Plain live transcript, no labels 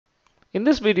In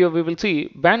this video, we will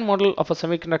see band model of a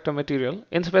semiconductor material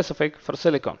in specific for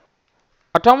silicon.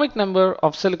 Atomic number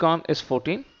of silicon is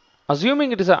 14.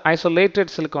 Assuming it is an isolated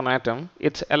silicon atom,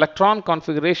 its electron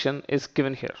configuration is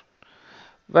given here.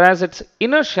 Whereas its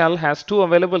inner shell has 2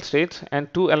 available states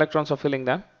and 2 electrons are filling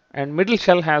them, and middle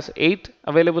shell has 8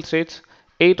 available states,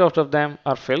 8 out of them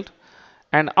are filled,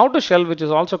 and outer shell, which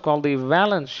is also called the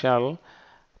valence shell,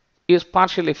 is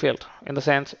partially filled, in the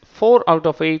sense 4 out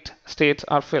of 8 states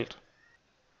are filled.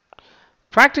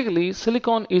 Practically,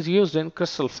 silicon is used in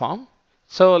crystal form.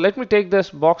 So let me take this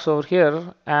box over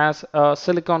here as a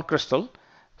silicon crystal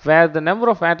where the number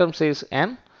of atoms is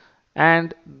n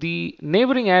and the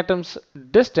neighboring atoms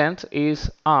distance is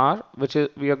r, which is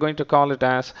we are going to call it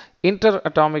as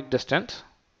interatomic distance.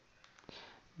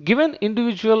 Given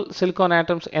individual silicon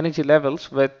atoms energy levels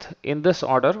with in this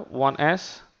order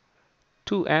 1s,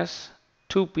 2s,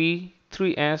 2p,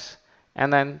 3s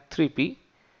and then 3p.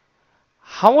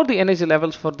 How are the energy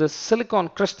levels for this silicon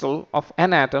crystal of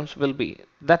n atoms will be?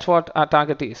 That's what our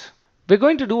target is. We're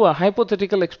going to do a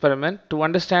hypothetical experiment to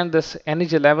understand this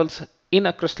energy levels in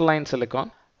a crystalline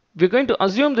silicon. We're going to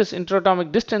assume this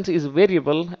interatomic distance is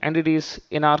variable and it is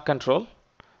in our control.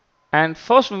 And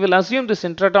first we will assume this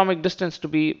interatomic distance to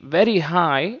be very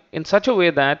high in such a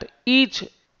way that each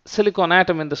silicon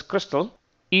atom in this crystal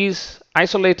is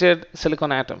isolated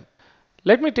silicon atom.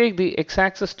 Let me take the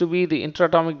x-axis to be the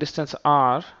interatomic distance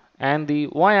r and the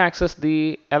y-axis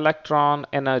the electron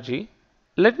energy.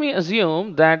 Let me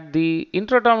assume that the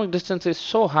interatomic distance is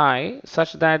so high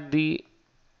such that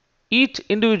each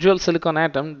individual silicon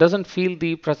atom doesn't feel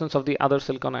the presence of the other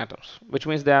silicon atoms, which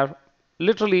means they are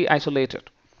literally isolated.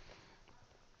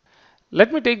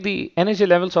 Let me take the energy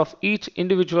levels of each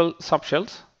individual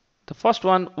subshells. The first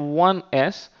one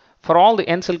 1s for all the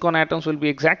n silicon atoms will be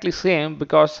exactly same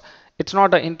because it's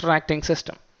not an interacting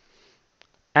system.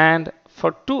 And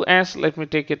for 2s, let me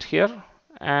take it here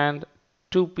and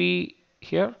 2p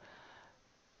here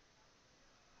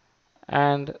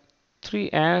and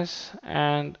 3s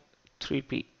and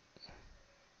 3p.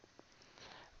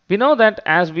 We know that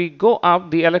as we go up,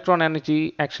 the electron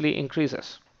energy actually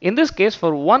increases. In this case,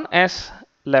 for 1s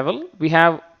level, we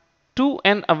have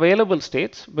 2n available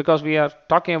states because we are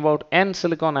talking about n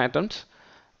silicon atoms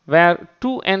where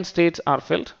 2n states are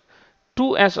filled.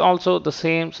 2s also the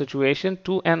same situation,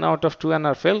 2n out of 2n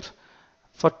are filled.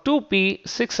 For 2p,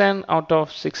 6n out of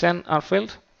 6n are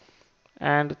filled,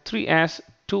 and 3s,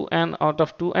 2n out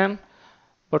of 2n.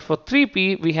 But for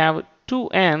 3p, we have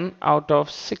 2n out of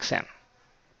 6n.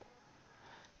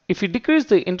 If we decrease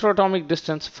the interatomic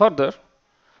distance further,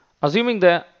 assuming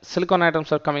the silicon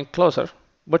atoms are coming closer,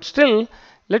 but still,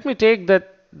 let me take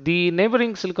that the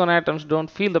neighboring silicon atoms don't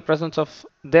feel the presence of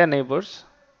their neighbors.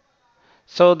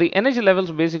 So the energy levels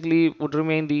basically would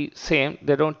remain the same,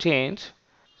 they don't change.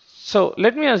 So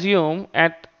let me assume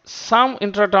at some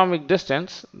interatomic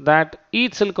distance that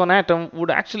each silicon atom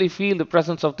would actually feel the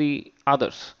presence of the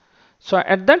others. So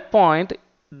at that point,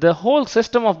 the whole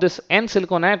system of this n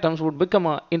silicon atoms would become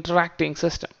an interacting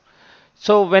system.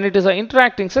 So when it is an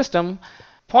interacting system,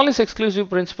 Pauli's exclusive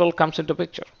principle comes into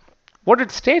picture. What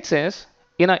it states is,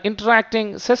 in an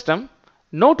interacting system,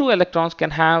 no two electrons can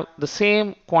have the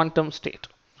same quantum state,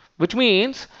 which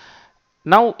means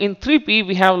now in 3p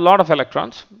we have a lot of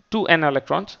electrons, 2n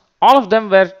electrons. All of them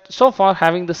were so far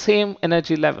having the same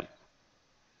energy level.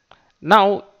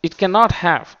 Now it cannot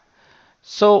have.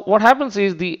 So what happens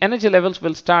is the energy levels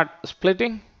will start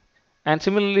splitting, and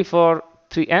similarly for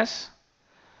 3s.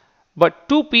 But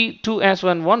 2p, 2s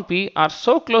and 1p are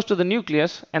so close to the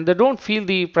nucleus and they don't feel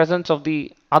the presence of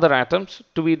the other atoms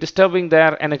to be disturbing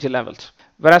their energy levels.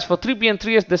 Whereas for 3p and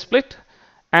 3s they split,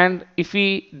 and if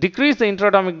we decrease the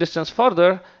interatomic distance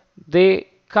further, they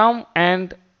come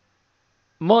and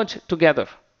merge together.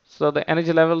 So the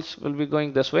energy levels will be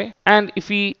going this way. And if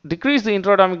we decrease the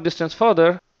interatomic distance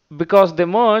further, because they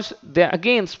merge, they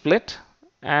again split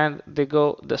and they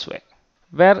go this way.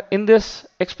 Where in this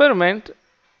experiment,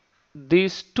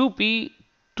 these 2p,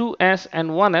 2s and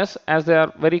 1s, as they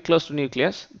are very close to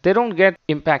nucleus, they don't get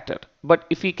impacted. But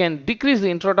if we can decrease the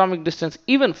interatomic distance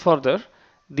even further,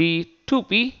 the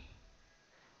 2p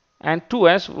and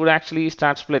 2s would actually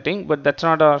start splitting, but that's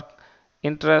not our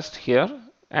interest here.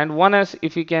 And 1s,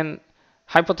 if we can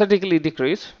hypothetically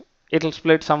decrease, it'll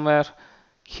split somewhere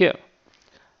here.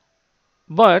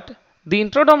 But the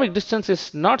interatomic distance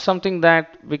is not something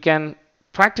that we can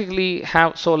practically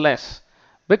have so less.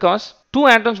 Because two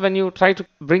atoms, when you try to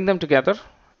bring them together,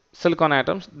 silicon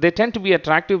atoms, they tend to be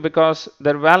attractive because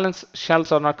their valence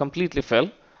shells are not completely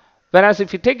filled. Whereas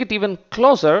if you take it even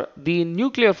closer, the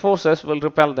nuclear forces will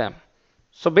repel them.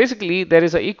 So basically, there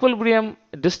is an equilibrium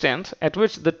distance at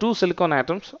which the two silicon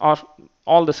atoms or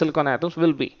all the silicon atoms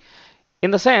will be.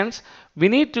 In the sense, we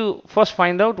need to first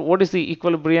find out what is the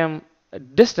equilibrium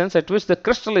distance at which the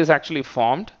crystal is actually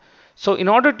formed. So in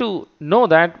order to know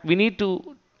that, we need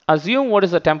to assume what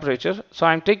is the temperature. So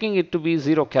I'm taking it to be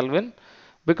 0 Kelvin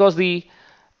because the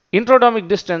intraatomic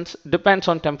distance depends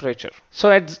on temperature.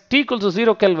 So at T equals to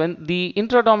 0 Kelvin, the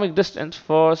intraatomic distance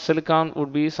for silicon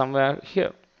would be somewhere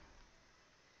here.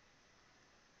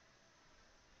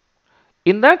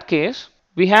 In that case,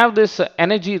 we have this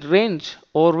energy range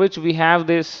over which we have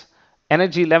this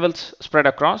energy levels spread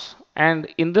across, and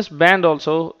in this band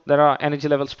also there are energy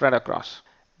levels spread across.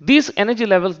 These energy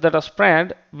levels that are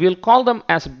spread, we'll call them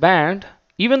as band,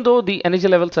 even though the energy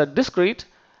levels are discrete,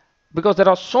 because there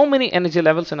are so many energy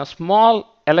levels in a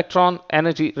small electron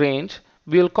energy range,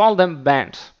 we'll call them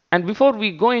bands. And before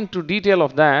we go into detail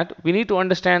of that, we need to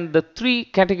understand the three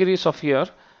categories of here.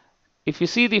 If you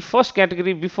see the first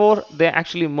category before they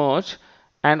actually merge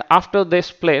and after they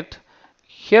split,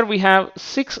 here we have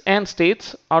 6 n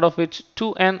states out of which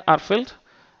 2 n are filled,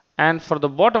 and for the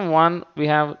bottom one we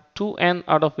have 2 n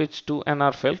out of which 2 n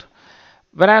are filled.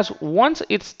 Whereas once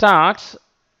it starts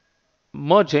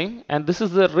merging, and this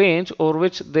is the range over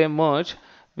which they merge,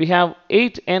 we have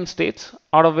 8 n states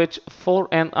out of which 4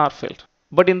 n are filled.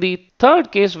 But in the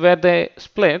third case where they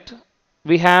split,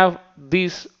 we have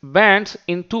these bands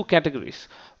in two categories.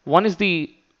 One is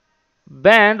the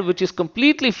band which is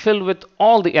completely filled with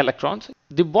all the electrons.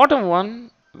 The bottom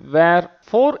one where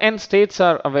 4 n states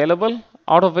are available,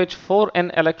 out of which 4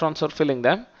 n electrons are filling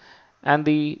them, and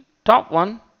the top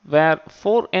one where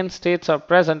 4 n states are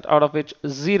present, out of which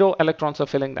 0 electrons are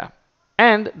filling them.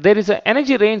 And there is an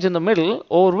energy range in the middle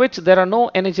over which there are no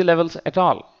energy levels at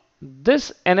all.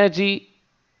 This energy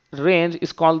range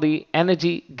is called the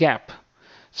energy gap.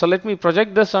 So let me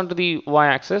project this onto the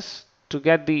y-axis to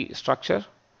get the structure.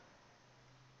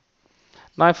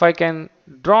 Now if I can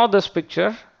draw this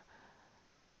picture,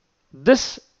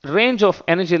 this range of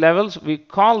energy levels, we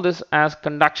call this as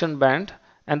conduction band,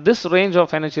 and this range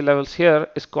of energy levels here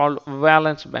is called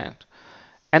valence band.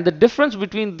 And the difference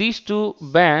between these two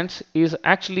bands is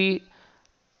actually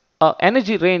an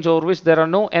energy range over which there are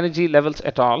no energy levels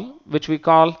at all, which we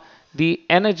call the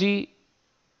energy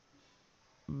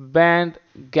band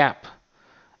gap,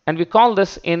 and we call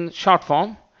this in short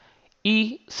form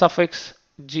E suffix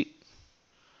G.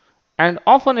 And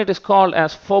often it is called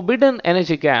as forbidden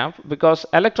energy gap because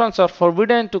electrons are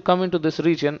forbidden to come into this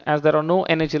region as there are no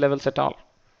energy levels at all.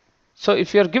 So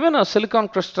if you are given a silicon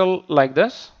crystal like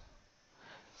this,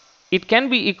 it can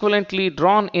be equivalently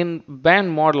drawn in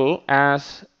band model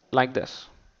as like this,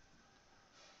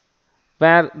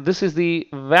 where this is the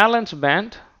valence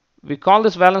band. We call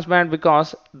this valence band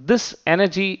because this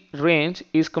energy range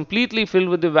is completely filled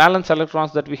with the valence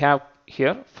electrons that we have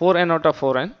here, 4n out of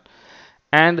 4n.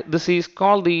 And this is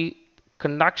called the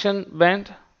conduction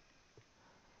band.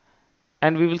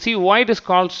 And we will see why it is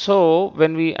called so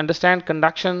when we understand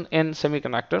conduction in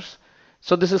semiconductors.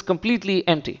 So this is completely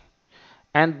empty.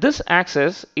 And this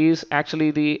axis is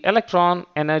actually the electron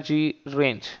energy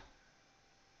range.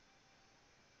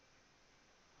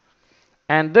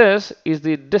 And this is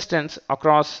the distance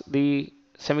across the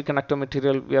semiconductor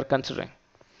material we are considering.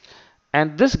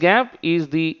 And this gap is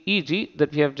the EG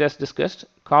that we have just discussed,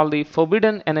 called the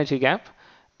forbidden energy gap.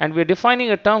 And we are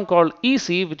defining a term called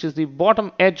EC, which is the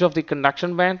bottom edge of the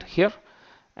conduction band here,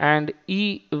 and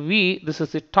EV, this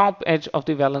is the top edge of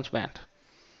the valence band.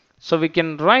 So we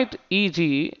can write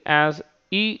EG as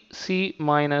EC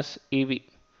minus EV.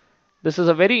 This is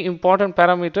a very important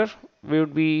parameter. We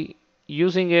would be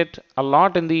using it a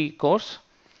lot in the course.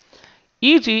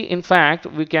 EG, in fact,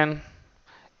 we can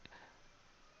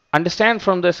understand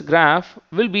from this graph,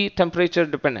 will be temperature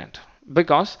dependent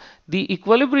because the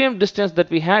equilibrium distance that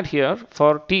we had here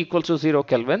for T equals to 0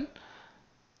 Kelvin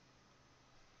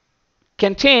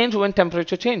can change when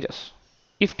temperature changes.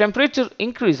 If temperature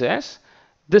increases,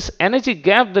 this energy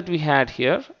gap that we had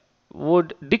here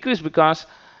would decrease because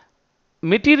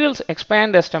materials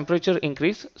expand as temperature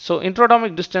increase, so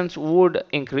intraatomic distance would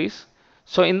increase.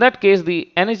 So in that case,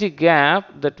 the energy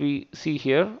gap that we see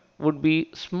here would be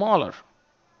smaller.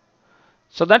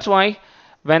 So that's why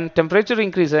when temperature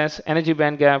increases, energy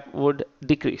band gap would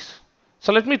decrease.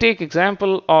 So let me take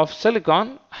example of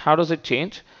silicon. How does it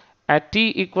change? At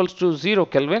T equals to 0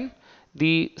 Kelvin,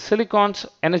 the silicon's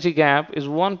energy gap is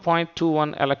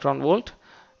 1.21 electron volt.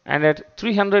 And at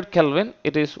 300 Kelvin,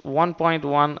 it is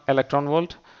 1.1 electron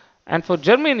volt. And for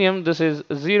germanium, this is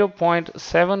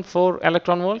 0.74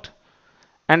 electron volt.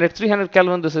 And at 300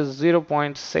 Kelvin, this is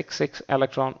 0.66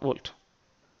 electron volt.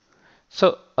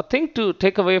 So a thing to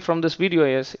take away from this video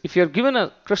is, if you're given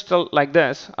a crystal like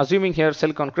this, assuming here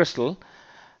silicon crystal,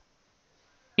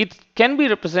 it can be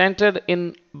represented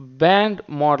in band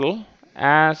model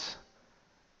as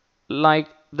like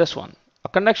this one: a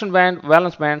conduction band,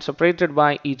 valence band separated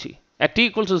by Eg. At T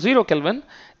equals to 0 Kelvin,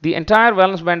 the entire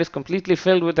valence band is completely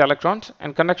filled with electrons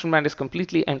and conduction band is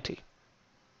completely empty.